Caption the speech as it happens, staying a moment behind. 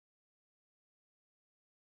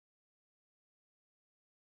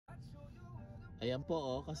Ayan po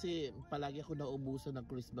oh, kasi palagi ako naubusan ng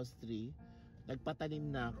Christmas tree. Nagpatanim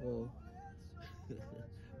na ako.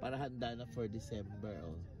 Para handa na for December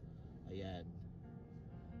oh. Ayan.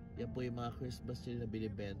 Yan po yung mga Christmas tree na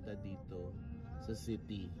binibenta dito sa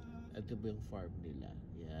city. Ito po yung farm nila.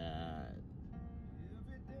 Yan.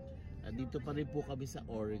 Andito pa rin po kami sa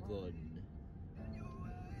Oregon.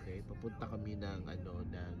 Okay, papunta kami ng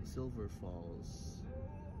ng Silver Falls.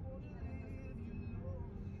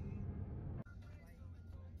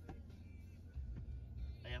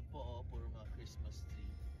 Ayan po oh, puro mga Christmas tree.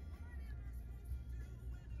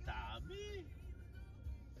 Dami!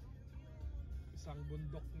 Isang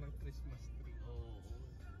bundok ng Christmas tree. Oo.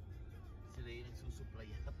 Sila yung nagsusupply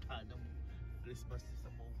yata ng Christmas tree sa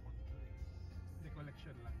buong mundo. Hindi,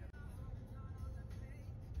 collection lang yan.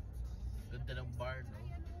 Ganda ng bar, no?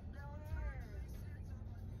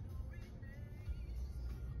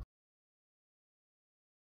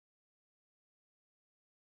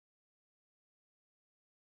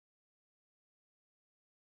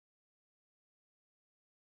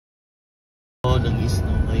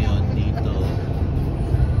 Nag-snow ngayon dito.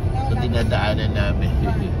 Ito dinadaanan namin.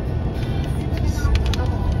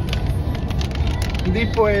 Hindi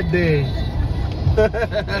pwede.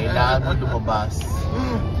 Kailangan mo lumabas.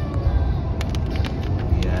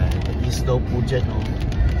 Ayan, nag-snow po dyan oh,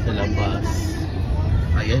 sa labas.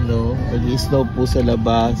 Ayan oh, nag-snow po sa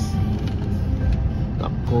labas.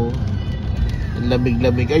 Ako, ang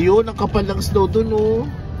lamig-lamig. Ayun, ang kapal ng snow dun oh.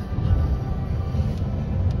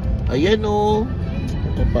 Ayan o,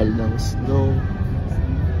 kapal ng snow.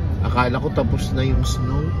 Akala ko tapos na yung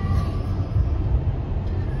snow.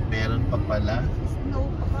 Meron pa pala. Snow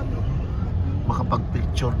pa kami.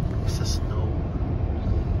 Makapag-picture sa snow.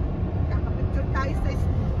 Kakapicture tayo sa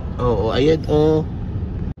snow. Oo, ayan o.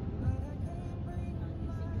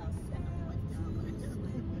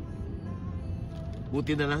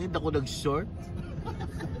 Buti na lang hindi ako nag-short.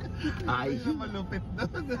 Ay, malupit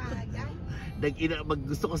doon.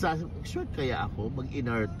 gusto ko sa short kaya ako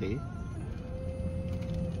mag-inarte.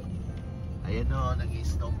 Ayan o,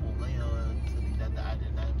 nag-snow po ngayon. So,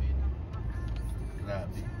 dinadaanan namin.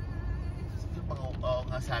 Grabe. So, yung mga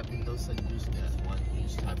nga sabi daw sa news na 1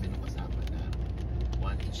 inch sabi ng kasama namin.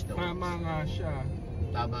 1 inch daw. Tama nga siya.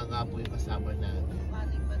 Tama nga po yung kasama namin.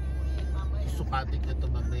 Susukatin ka ito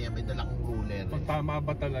mamaya. May dalang ruler. Kung tama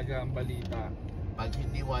ba talaga ang balita? Pag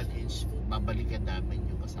hindi 1 inch, babalikan namin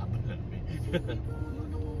yung kasama namin.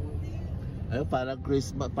 Ay, parang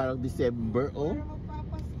Christmas, parang December, oh.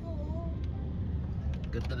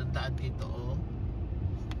 Ganda ng daan dito, oh.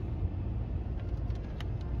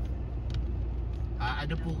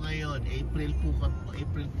 Ano po ngayon? April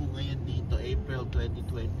po ngayon dito, April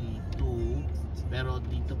 2022. Pero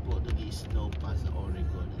dito po nag-i-snow pa sa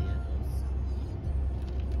Oregon. Ayan, oh.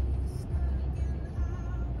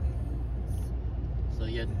 So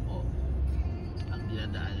yan po ang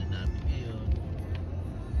dinadaanan namin ngayon.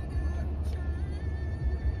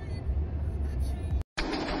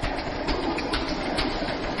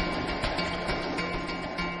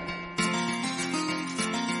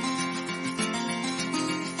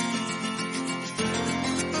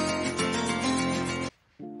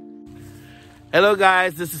 Hello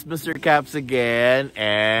guys, this is Mr. Caps again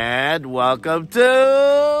and welcome to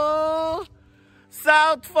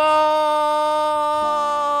South Falls!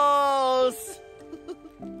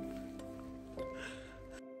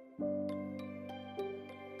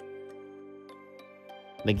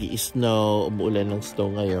 Nag-i-snow, umuulan ng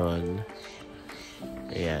snow ngayon.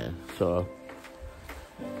 Ayan, so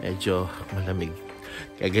medyo malamig.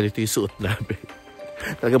 Kaya ganito yung suot namin.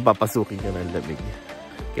 Talagang papasukin ka ng lamig.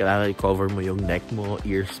 Kailangan i-cover mo yung neck mo,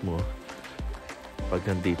 ears mo pag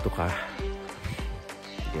nandito ka.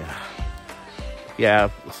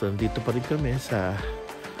 Yeah, so nandito pa rin kami sa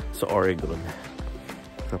Oregon.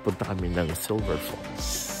 Kapunta kami ng Silver Falls.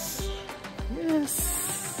 Yes.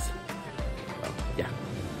 Yeah.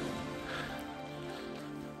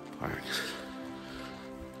 Parks.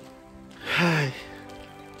 Hi.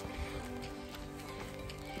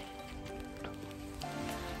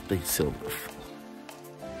 The Silver Falls.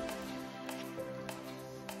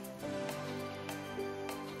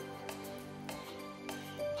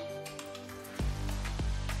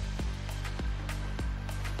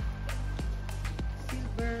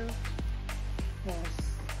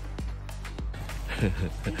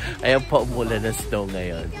 Ayan po, umulan ng snow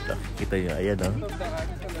ngayon. So, kita nyo, ayan o.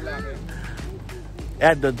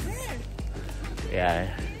 Ayan doon. Ayan.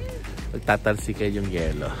 Magtatalsikan yung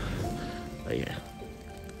yelo. Ayan.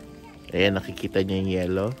 Ayan, nakikita nyo yung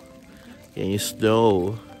yelo. Ayan yung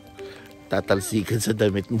snow. Tatalsikan sa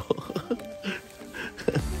damit mo.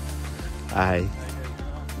 Hi.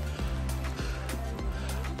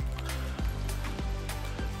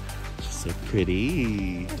 So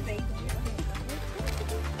pretty.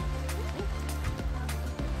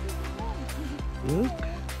 Look.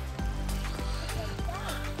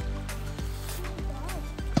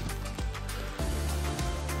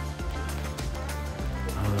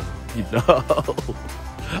 You know.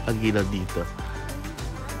 Ang ginaw dito.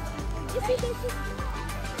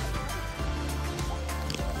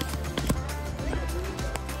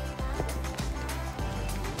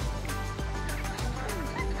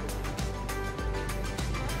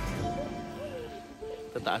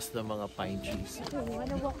 Tataas ng mga pine trees.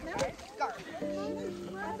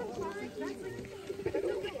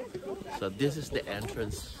 So this is the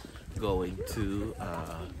entrance going to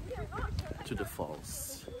the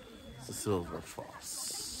falls, the Silver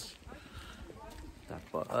Falls.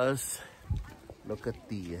 Tapos look at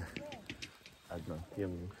the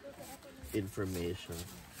yung information.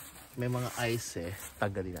 May mga ice eh.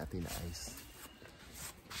 Tanggalin natin na ice.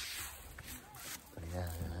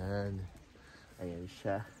 Ayan. Ayan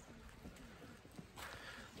siya.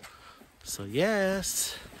 So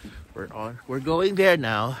yes, we're going there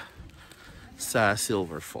now sa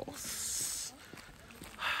Silver Falls.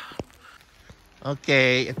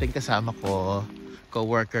 Okay, ito yung kasama ko,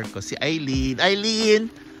 co-worker ko si Eileen. Eileen,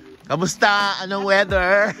 kamusta? Anong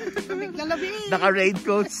weather?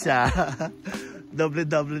 Naka-raincoat siya.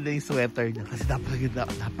 Doble-doble na yung sweater niya kasi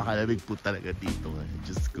napakalamig po talaga dito.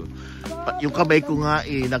 Diyos ko. Yung kamay ko nga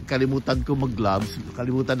nagkalimutan ko mag-gloves.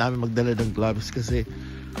 Kalimutan namin magdala ng gloves kasi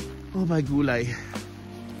oh my gulay.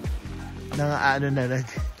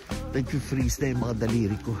 Nag-freeze na yung mga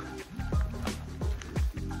daliri ko.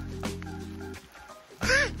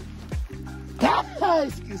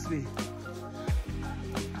 Excuse me.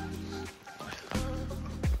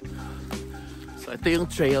 So ito yung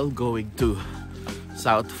trail going to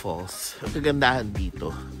South Falls. Ang kagandahan dito,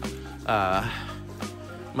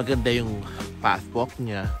 maganda yung pathwalk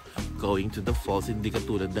niya going to the falls. Hindi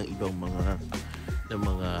katulad ng ibang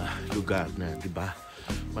mga lugar na, di ba?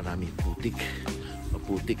 Maraming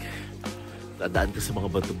maputik. Dadaan ka sa mga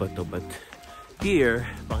bato-bato, but here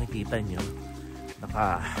makikita nyo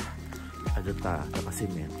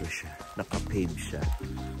naka-semento siya, naka-pave siya.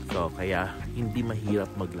 So kaya hindi mahirap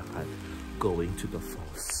maglakad going to the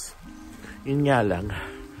falls. Yun nga lang,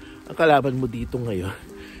 ang kalaban mo dito ngayon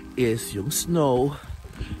is yung snow,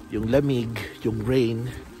 yung lamig, yung rain.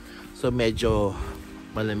 So medyo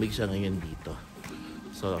malamig siya ngayon dito.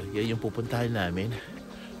 So yan yung pupuntahan namin.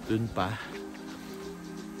 Dun pa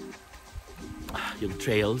yung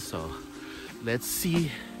trail. So let's see.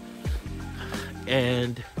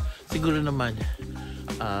 And siguro naman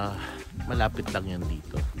malapit lang yan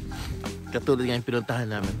dito. Katulad nga yung pinuntahan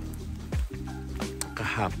namin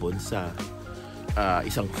kahapon sa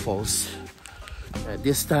isang falls.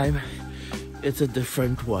 This time it's a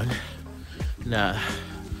different one na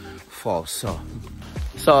falls.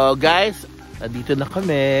 So guys, nandito na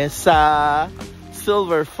kami sa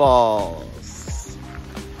Silver Falls.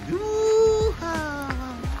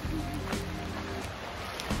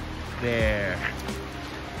 There.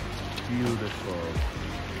 Beautiful.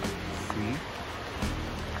 See?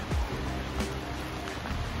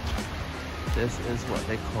 This is what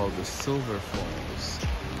they call the Silver Falls.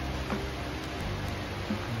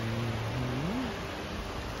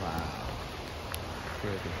 Wow.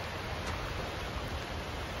 Pretty.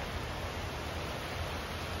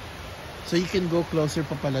 So you can go closer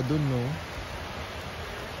pa pala dun, no?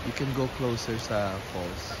 You can go closer sa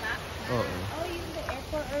falls. Oo. Oh, you in the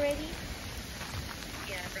airport already?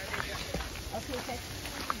 Yeah, brother.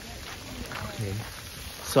 Okay.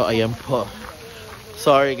 So ayan po.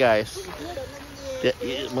 Sorry guys.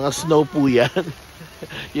 Mga snow po yan.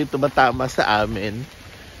 Yung tumatama sa amin.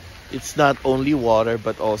 It's not only water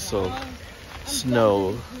but also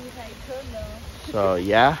snow. So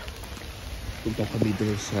yeah. Punta kami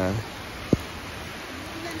doon sa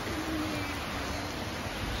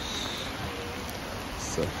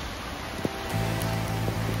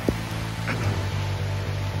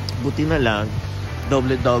buti na lang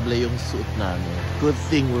doble-doble yung suit namin. Good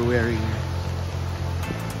thing we're wearing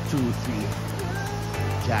 2-3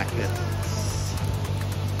 jackets.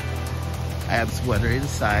 I have sweater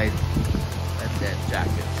inside and then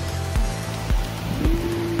jackets.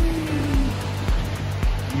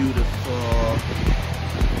 Beautiful,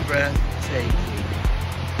 breathtaking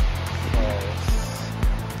falls.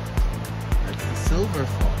 That's the Silver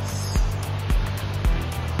Falls.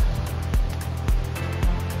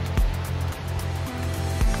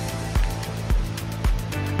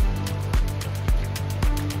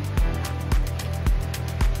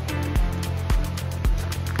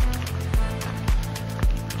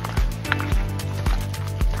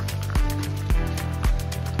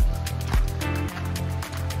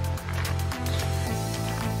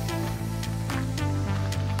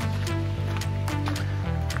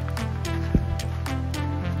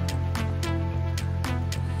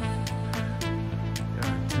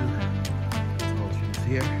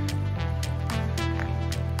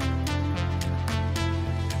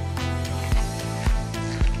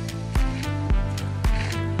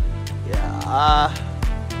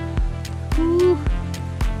 Whew.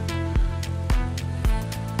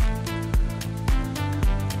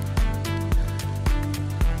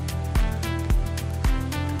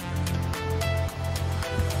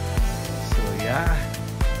 So yeah.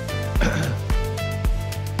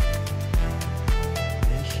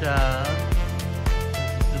 Yan siya.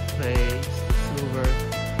 This is the place, the silver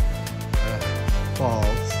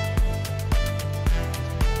falls.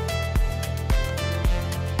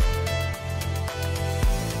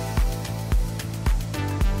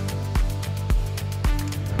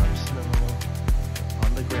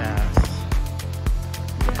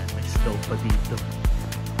 Dito.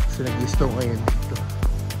 So nag-snow ngayon dito.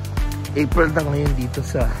 April na ngayon dito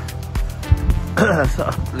sa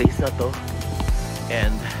sa place na to.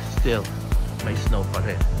 And still may snow pa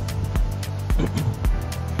rin.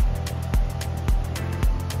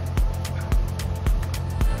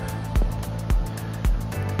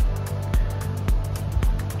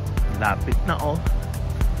 Lapit na oh.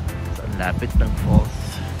 So, ang lapit ng falls.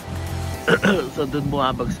 So dun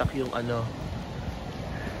bumabagsak yung ano.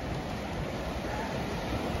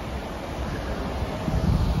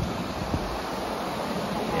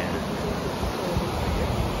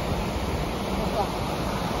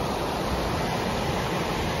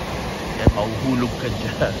 Mahuhulog ka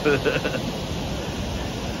dyan.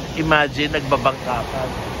 Imagine, nagbabangka ka.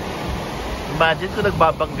 Imagine kung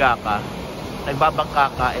nagbabangka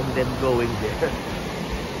ka and then going there.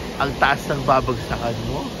 Ang taas ng babagsakan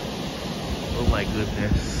mo. Oh my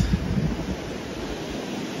goodness.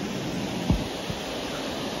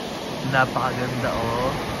 Napakaganda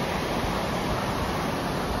oh.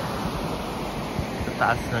 Sa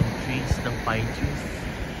taas ng trees, ng pine trees.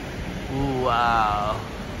 Ooh, wow.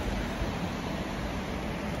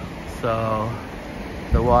 So,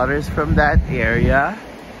 the water's from that area.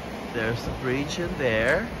 There's a bridge in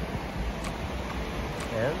there.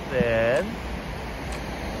 And then,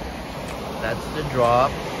 that's the drop.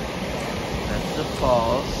 That's the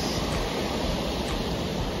falls.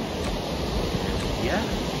 Yeah.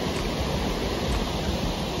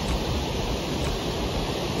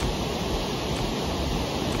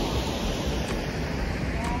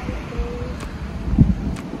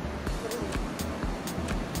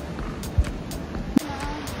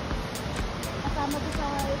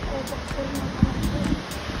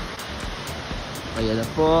 Ayan na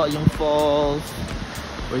po yung falls.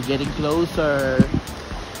 We're getting closer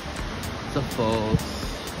sa falls.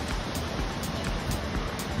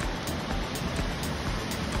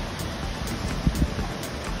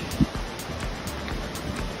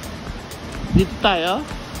 Dito tayo?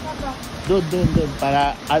 Doon.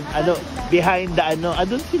 Para, ano, behind the ano.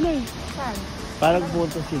 Doon sila eh. Saan? Parang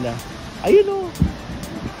punta sila. Ayun o.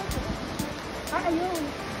 Ayun.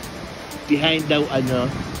 Behind the, ano,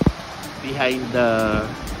 behind the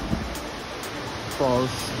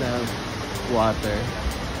falls ng water.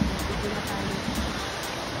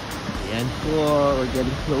 Ayan po, we're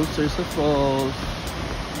getting closer sa falls.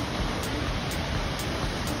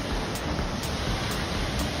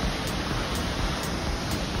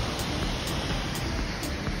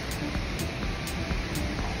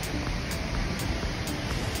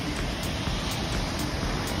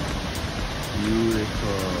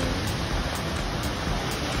 Beautiful.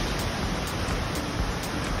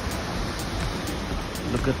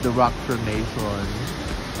 Look at the rock formation.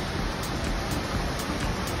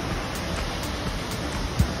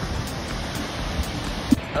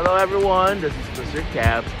 Hello everyone, this is Mr.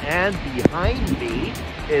 Caps, and behind me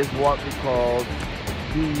is what we call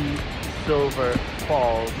the Silver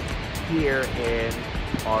Falls here in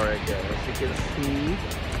Oregon. As you can see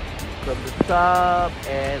from the top,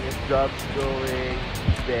 and it drops going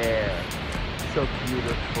there. So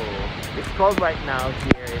beautiful. It's cold right now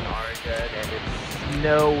here in Oregon, and it's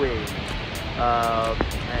snowing,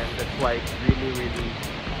 and that's why it's really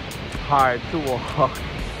hard to walk.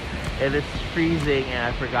 And it's freezing, and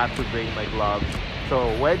I forgot to bring my gloves. So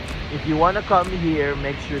if you want to come here,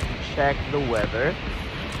 make sure to check the weather.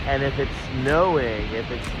 And if it's snowing, if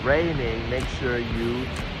it's raining, make sure you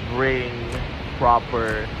bring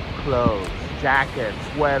proper clothes, jacket,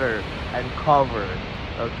 sweater, and cover.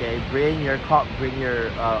 Okay, bring your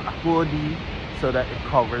hoodie so that it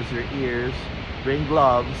covers your ears. Bring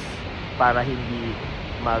gloves para hindi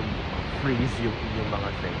mag-freeze yung mga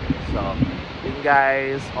things. So, yun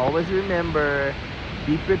guys, always remember,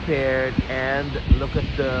 be prepared, and look at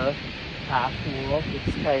the pathwalk.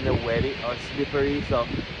 It's kind of wetty or slippery, so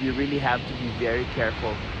you really have to be very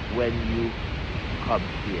careful when you come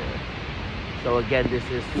here. So again, this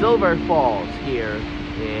is Silver Falls here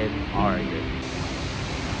in Oregon.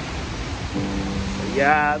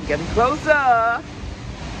 Yeah, I'm getting closer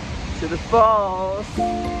to the falls.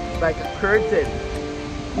 Like a curtain.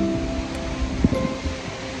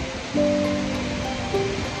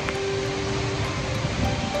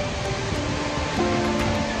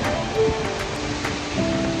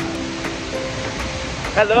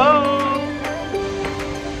 Hello!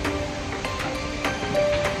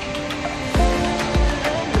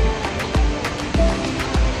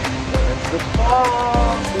 That's the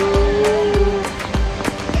falls!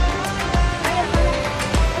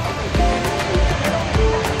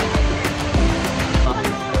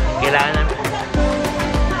 Kailangan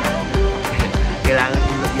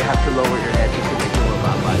you have to lower your head kasi medyo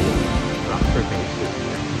mababa yung rock formation.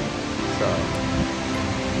 So,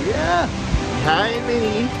 yeah! Behind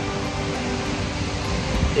me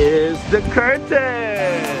is the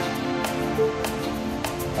curtain!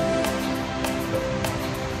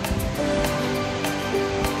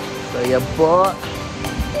 So, yan po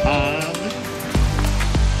ang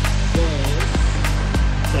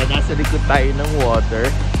so, nasa likod tayo ng water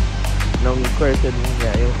ng curtain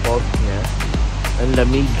niya, yung falls niya. Ang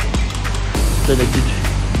lamig. So,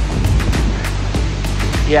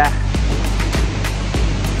 yeah.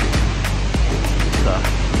 So,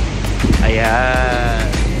 ayan.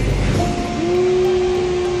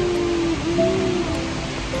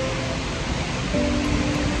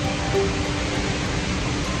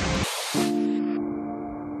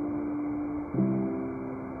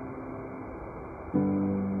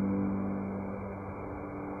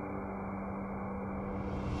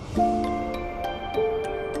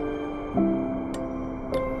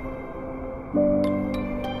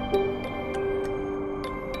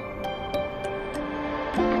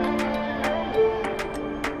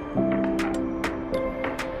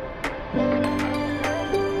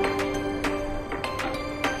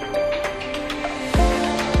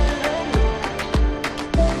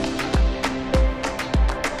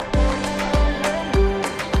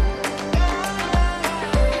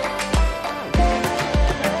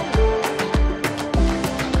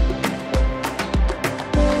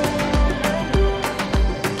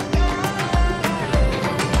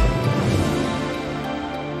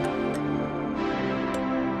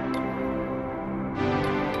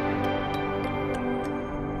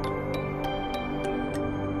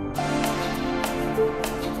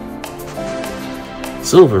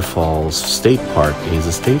 Silver Falls State Park is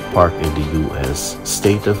a state park in the U.S.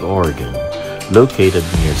 state of Oregon, located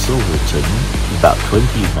near Silverton, about 20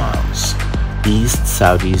 miles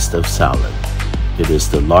east-southeast of Salem. It is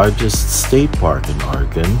the largest state park in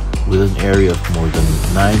Oregon, with an area of more than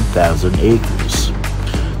 9,000 acres.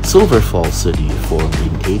 Silver Falls City formed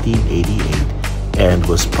in 1888 and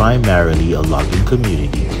was primarily a logging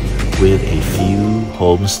community with a few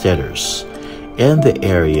homesteaders, and the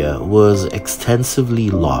area was extensively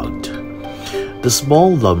logged. The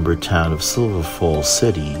small lumber town of Silver Falls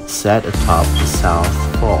City sat atop the South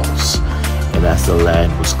Falls, and as the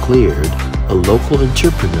land was cleared, a local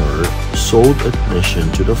entrepreneur sold admission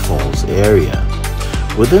to the falls area.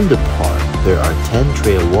 Within the park, there are 10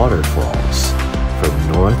 trail waterfalls from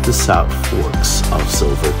north to south forks of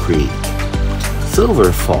Silver Creek.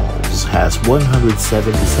 Silver Falls has 177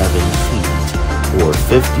 feet or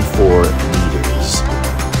 54 meters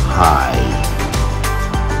high.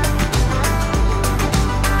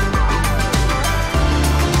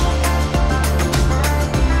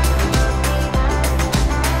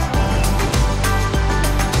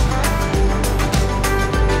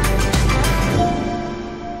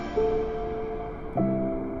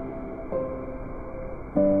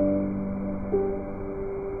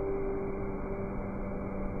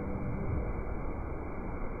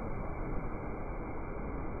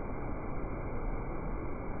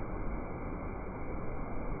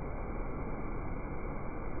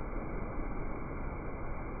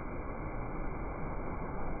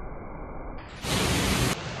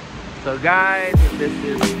 So guys, this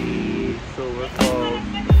is the Silver Falls.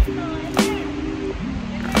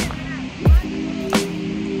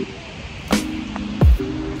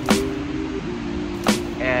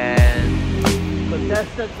 And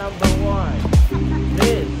contestant number 1,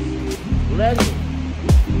 Miss Lenny.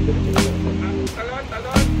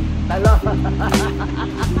 Talon.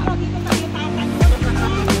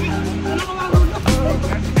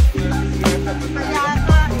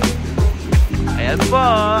 Ayan po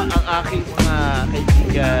ang aking mga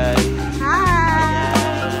kaibigan.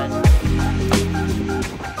 Ayan.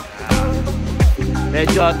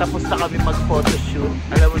 Medyo tapos na kami mag-photoshoot.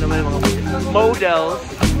 Alam mo naman yung mga models.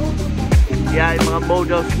 Yeah, yung mga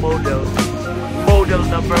models. Model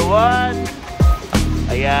number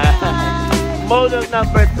 1. Ayan. Model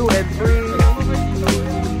number 2 and 3.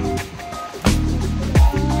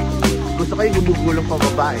 may gumugulong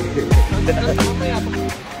pababa eh.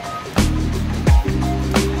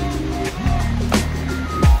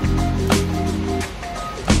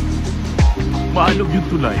 Maalog yung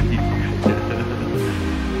tulay.